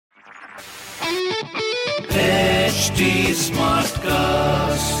HT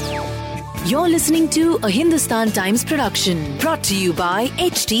Smartcast. You're listening to a Hindustan Times production brought to you by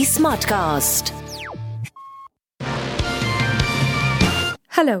HT Smartcast.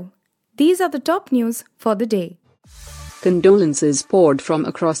 Hello, these are the top news for the day. Condolences poured from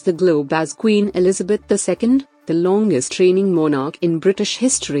across the globe as Queen Elizabeth II, the longest reigning monarch in British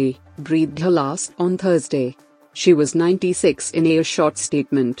history, breathed her last on Thursday. She was 96 in a short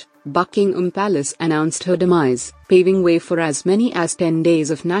statement. Buckingham Palace announced her demise, paving way for as many as 10 days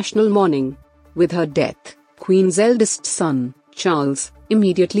of national mourning. With her death, Queen's eldest son, Charles,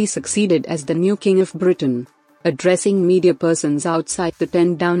 immediately succeeded as the new King of Britain. Addressing media persons outside the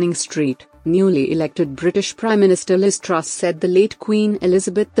 10 Downing Street, newly elected British Prime Minister Liz Truss said the late Queen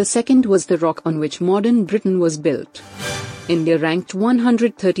Elizabeth II was the rock on which modern Britain was built. India ranked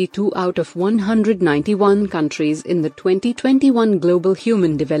 132 out of 191 countries in the 2021 Global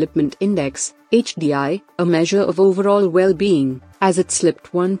Human Development Index, HDI, a measure of overall well-being, as it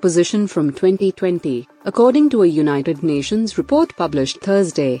slipped one position from 2020, according to a United Nations report published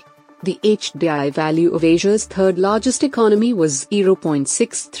Thursday. The HDI value of Asia's third-largest economy was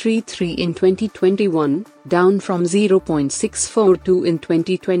 0.633 in 2021, down from 0.642 in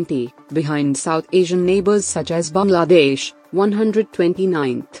 2020, behind South Asian neighbors such as Bangladesh,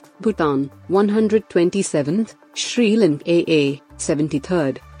 129th, Bhutan, 127th, Sri Lanka,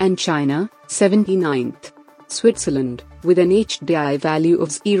 73rd, and China, 79th. Switzerland, with an HDI value of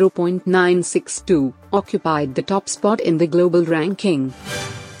 0.962, occupied the top spot in the global ranking.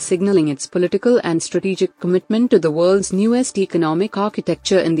 Signaling its political and strategic commitment to the world's newest economic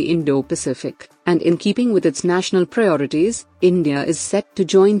architecture in the Indo-Pacific, and in keeping with its national priorities, India is set to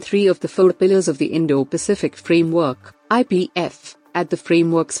join 3 of the 4 pillars of the Indo-Pacific Framework, IPF, at the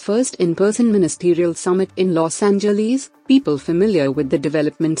framework's first in-person ministerial summit in Los Angeles, people familiar with the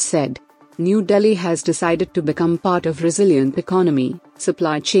development said. New Delhi has decided to become part of resilient economy,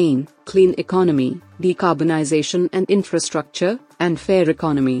 supply chain, clean economy, decarbonization and infrastructure, and fair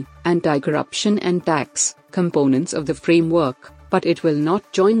economy, anti-corruption and tax components of the framework, but it will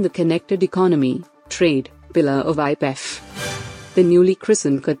not join the connected economy, trade, pillar of IPEF. The newly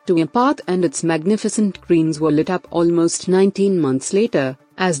christened Kattuya Path and its magnificent greens were lit up almost 19 months later,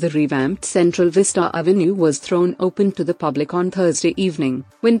 as the revamped Central Vista Avenue was thrown open to the public on Thursday evening,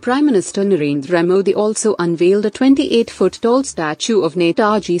 when Prime Minister Narendra Modi also unveiled a 28-foot-tall statue of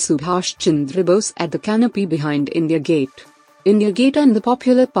Netaji Subhash Chandra Bose at the canopy behind India Gate. India Gate and the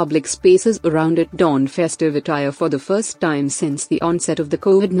popular public spaces around it donned festive attire for the first time since the onset of the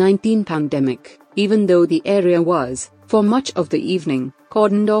COVID-19 pandemic, even though the area was, for much of the evening,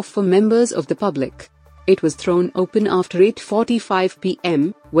 cordoned off for members of the public. It was thrown open after 8:45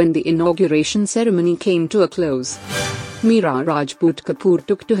 p.m., when the inauguration ceremony came to a close. Meera Rajput Kapoor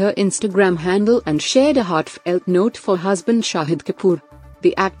took to her Instagram handle and shared a heartfelt note for husband Shahid Kapoor.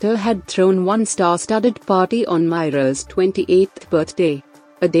 The actor had thrown one star-studded party on Meera's 28th birthday.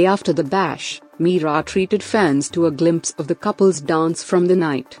 A day after the bash, Meera treated fans to a glimpse of the couple's dance from the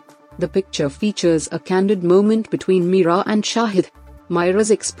night. The picture features a candid moment between Meera and Shahid.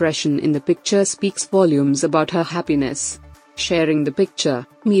 Meera's expression in the picture speaks volumes about her happiness. Sharing the picture,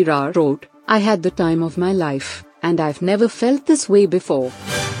 Meera wrote, "I had the time of my life, and I've never felt this way before."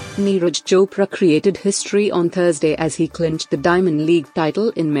 Neeraj Chopra created history on Thursday as he clinched the Diamond League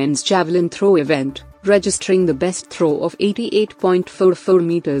title in men's javelin throw event, registering the best throw of 88.44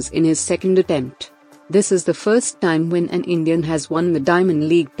 meters in his second attempt. This is the first time when an Indian has won the Diamond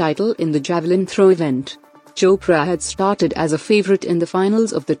League title in the javelin throw event. Chopra had started as a favorite in the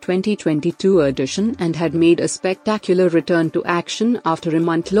finals of the 2022 edition and had made a spectacular return to action after a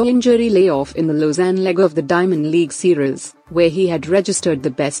month-long injury layoff in the Lausanne leg of the Diamond League series, where he had registered the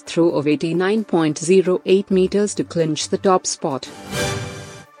best throw of 89.08 meters to clinch the top spot.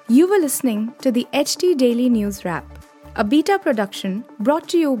 You were listening to the HT Daily News Wrap, a beta production brought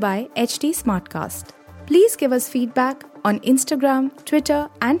to you by HT Smartcast. Please give us feedback on Instagram, Twitter,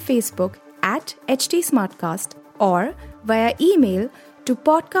 and Facebook at HT Smartcast or via email to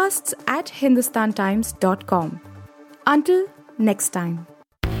podcasts@hindustantimes.com. Until next time.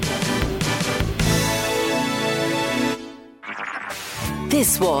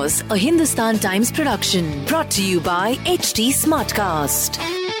 This was a Hindustan Times production brought to you by HT Smartcast.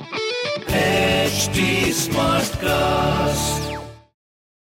 HT Smartcast.